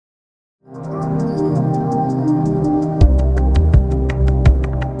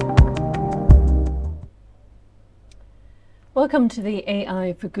Welcome to the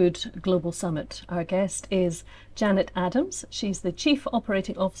AI for Good Global Summit. Our guest is Janet Adams. She's the Chief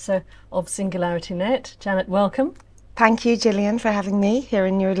Operating Officer of SingularityNET. Janet, welcome. Thank you, Gillian, for having me here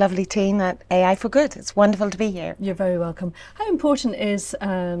in your lovely team at AI for Good. It's wonderful to be here. You're very welcome. How important is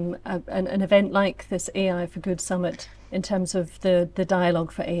an event like this AI for Good Summit in terms of the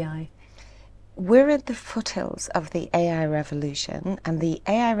dialogue for AI? We're at the foothills of the AI revolution, and the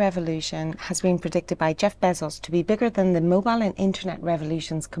AI revolution has been predicted by Jeff Bezos to be bigger than the mobile and internet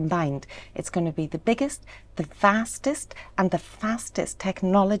revolutions combined. It's going to be the biggest, the fastest, and the fastest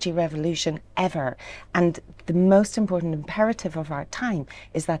technology revolution ever. And the most important imperative of our time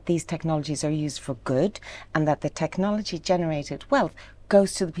is that these technologies are used for good, and that the technology generated wealth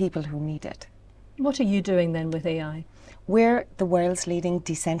goes to the people who need it. What are you doing then with AI? We're the world's leading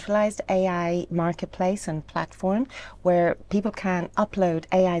decentralized AI marketplace and platform where people can upload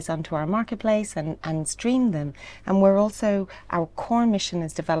AIs onto our marketplace and stream them. And we're also, our core mission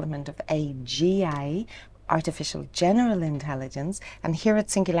is development of AGI, artificial general intelligence, and here at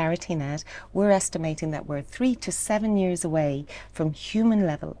SingularityNET we're estimating that we're 3 to 7 years away from human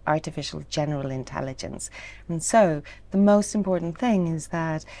level artificial general intelligence. And so the most important thing is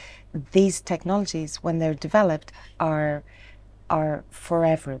that these technologies, when they're developed, are for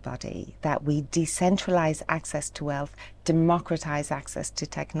everybody, that we decentralize access to wealth, democratize access to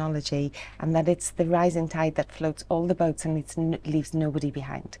technology, and that it's the rising tide that floats all the boats and leaves nobody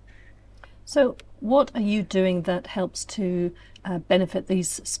behind. So what are you doing that helps to benefit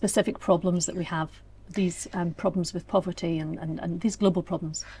these specific problems that we have, these problems with poverty and these global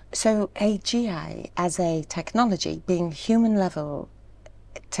problems? So AGI as a technology, being human level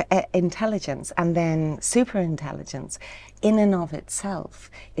intelligence and then super intelligence, in and of itself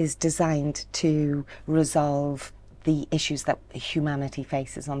is designed to resolve the issues that humanity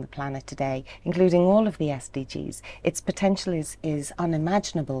faces on the planet today, including all of the SDGs. Its potential is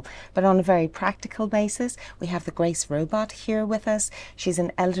unimaginable, but on a very practical basis, we have the Grace robot here with us. She's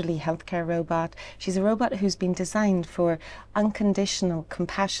an elderly healthcare robot. She's a robot who's been designed for unconditional,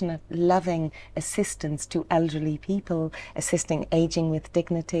 compassionate, loving assistance to elderly people, assisting aging with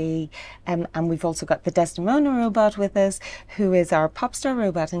dignity. And we've also got the Desdemona robot with us, who is our pop star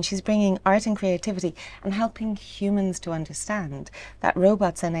robot, and she's bringing art and creativity and helping humans to understand that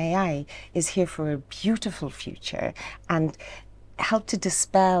robots and AI is here for a beautiful future, and help to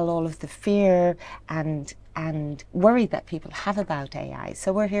dispel all of the fear and worry that people have about AI.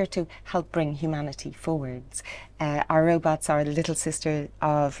 So we're here to help bring humanity forwards. Our robots are the little sister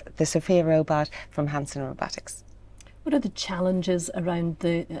of the Sophia robot from Hanson Robotics. What are the challenges around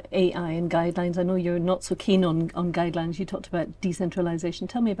the AI and guidelines? I know you're not so keen on guidelines. You talked about decentralization.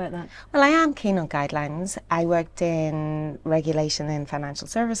 Tell me about that. Well, I am keen on guidelines. I worked in regulation in financial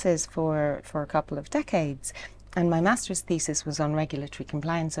services for a couple of decades. And my master's thesis was on regulatory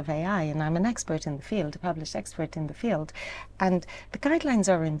compliance of AI, and I'm an expert in the field, a published expert in the field. And the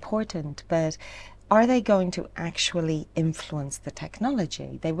guidelines are important, but are they going to actually influence the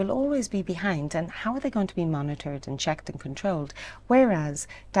technology? They will always be behind, and how are they going to be monitored and checked and controlled? Whereas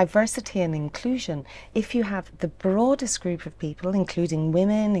diversity and inclusion, if you have the broadest group of people, including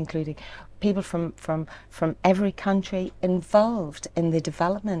women, including people from every country involved in the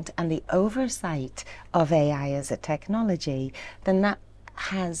development and the oversight of AI as a technology, then that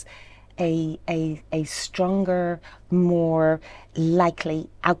has a stronger, more likely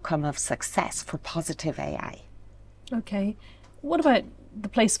outcome of success for positive AI. Okay. What about the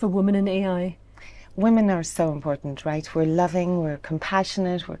place for women in AI? Women are so important, right? We're loving, we're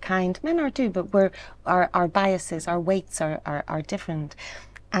compassionate, we're kind. Men are too, but our biases, our weights are different.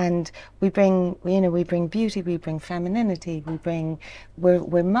 And we bring beauty, we bring femininity,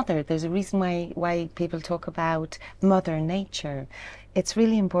 we're mother. There's a reason why people talk about Mother Nature. It's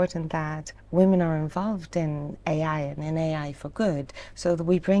really important that women are involved in AI and in AI for good, so that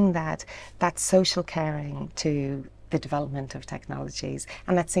we bring that social caring to the development of technologies.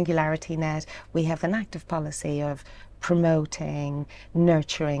 And at SingularityNET, we have an active policy of promoting,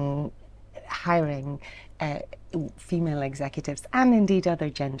 nurturing, hiring female executives, and indeed other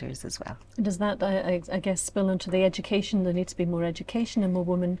genders as well. Does that, I guess, spill into the education? There needs to be more education and more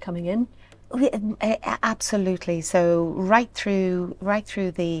women coming in? Absolutely. So right through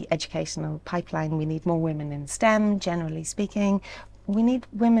the educational pipeline, we need more women in STEM, generally speaking. We need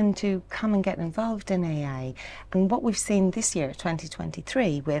women to come and get involved in AI. And what we've seen this year,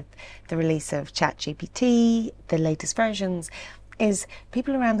 2023, with the release of ChatGPT, the latest versions, is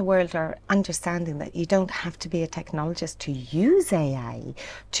people around the world are understanding that you don't have to be a technologist to use AI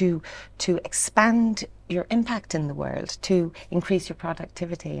to expand your impact in the world, to increase your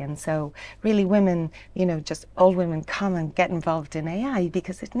productivity. And so really women, you know, just all women come and get involved in AI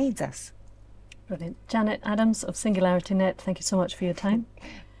because it needs us. Brilliant. Janet Adams of SingularityNET, thank you so much for your time.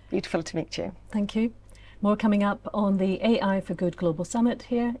 Beautiful to meet you. Thank you. More coming up on the AI for Good Global Summit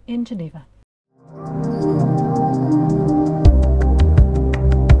here in Geneva.